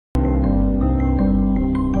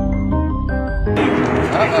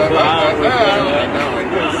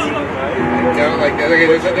don't like that. Okay,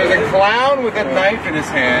 there's a clown with a knife in his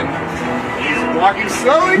hand. He's walking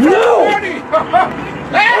slowly to the party.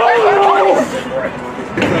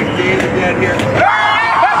 It's like David dead here.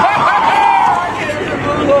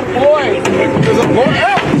 There's a little boy. There's a boy.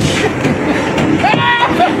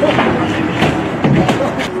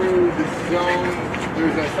 Through the zone,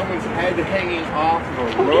 there's someone's head hanging off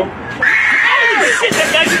of a rope. Shit, that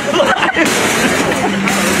guy's alive!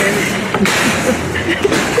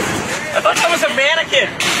 I thought that was a mannequin!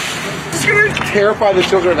 It's gonna terrify the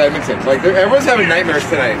children of Edmonton. Like, everyone's having nightmares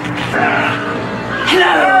tonight.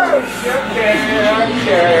 Hello! Okay.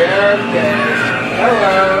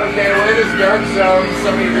 Hello. Okay, we're in this dark zone.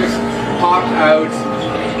 Somebody just popped out.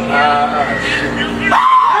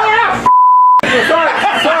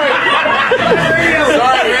 Sorry.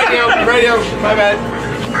 Radio. My bad.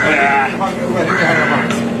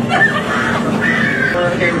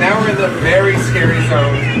 Okay, now we're in the very scary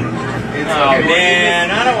zone. Oh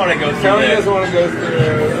man, I don't want to go through Tony this. doesn't want to go through.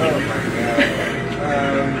 Oh my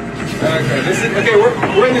god. Okay,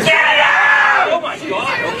 we're in this. Oh my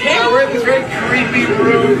god. Okay. We're in this very creepy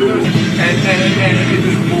room, and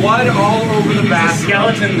there's blood all over the bathroom.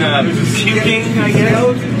 Skeleton puking, I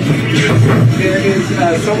guess. There is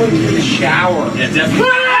someone in the shower. Yeah, definitely.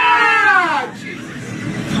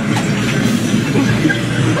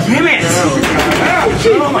 Damn it!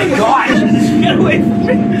 Oh my god! Get away from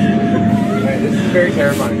me! Right, this is very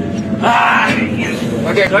terrifying.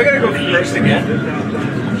 Okay, do I gotta go first again?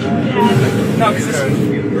 No, because this is...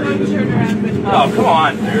 Oh, come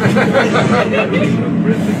on.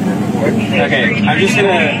 Okay, I'm just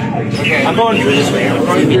gonna... Okay. I'm going through this way. We're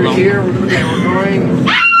going through here. We're going...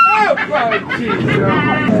 Oh, God, jeez.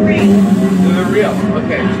 They're real.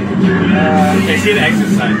 Okay. I see an exit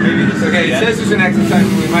sign. Maybe this Okay, it says there's an exit sign, so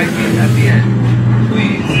we might be at the end.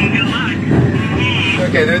 Please.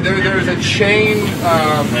 Okay, there's a chain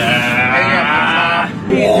hanging up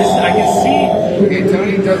the top. I can see. Okay,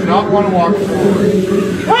 Tony does not want to walk forward.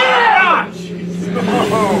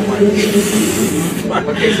 Oh my god.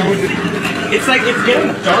 Okay, someone just... It's like it's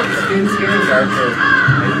getting dark. It's getting darker.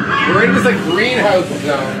 We're in this like greenhouse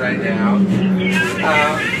zone right now.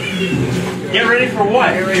 Get ready for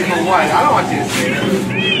what? Get ready for what? I don't want you to see it.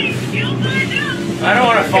 I don't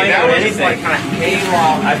want to find out anything. Like kind of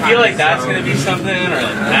hayloft. I feel like that's going to be something, or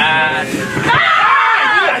like that.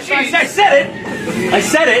 I said it! I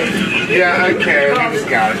said it! Yeah, okay, you just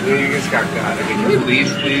got it. You just got that. Okay, can we leave,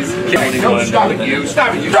 please? No, stop it, you.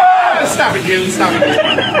 Stop it, you. Stop it, you. Stop it, you.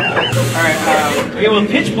 Alright, okay, well,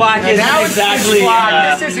 pitch black isn't now exactly... Pitch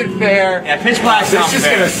black. This isn't fair. Yeah, pitch black's not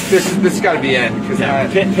fair. This has got to be end. Yeah,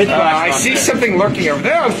 pitch black's I see something lurking over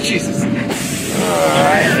there. Oh, Jesus.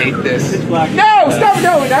 I hate this. Pitch black. No, stop it.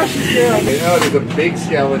 No, now she's there. Okay, no, there's a big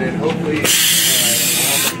skeleton. Hopefully,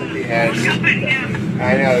 almost at the end. I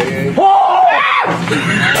know.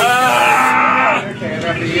 Okay, I'm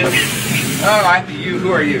after you. Oh, after you. Who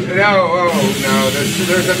are you? No, no.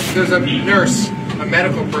 There's a nurse, a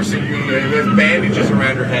medical person who has bandages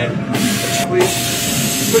around her head. Please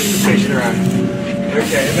push the patient around.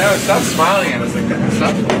 Okay, no, stop smiling at us like that.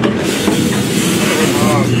 Stop.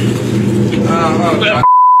 Oh, God.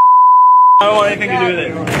 I don't want anything to do with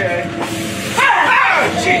it. Okay. Oh,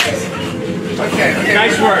 Jesus. Okay.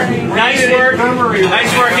 Nice work. Nice work.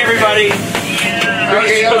 Nice work, everybody.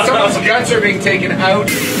 Okay, someone's guts are being taken out.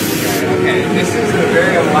 Okay, this is a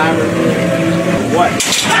very elaborate. What?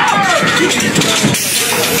 Oh, Jesus.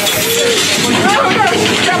 No,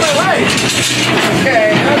 she's got my leg. Okay.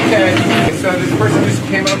 So this person just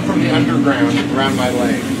came up from the underground around my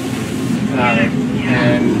leg.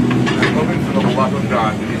 And I'm hoping for the love of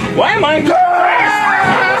God. Why am I...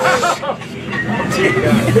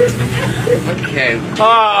 Okay.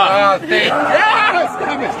 Thank you.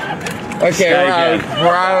 Okay,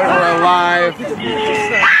 we're alive.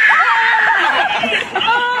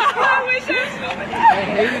 I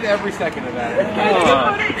hated every second of that.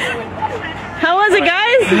 How was it,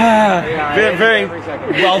 guys? Very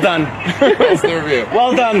well done. That's the review.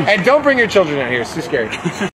 Well done. And don't bring your children out here. It's too scary.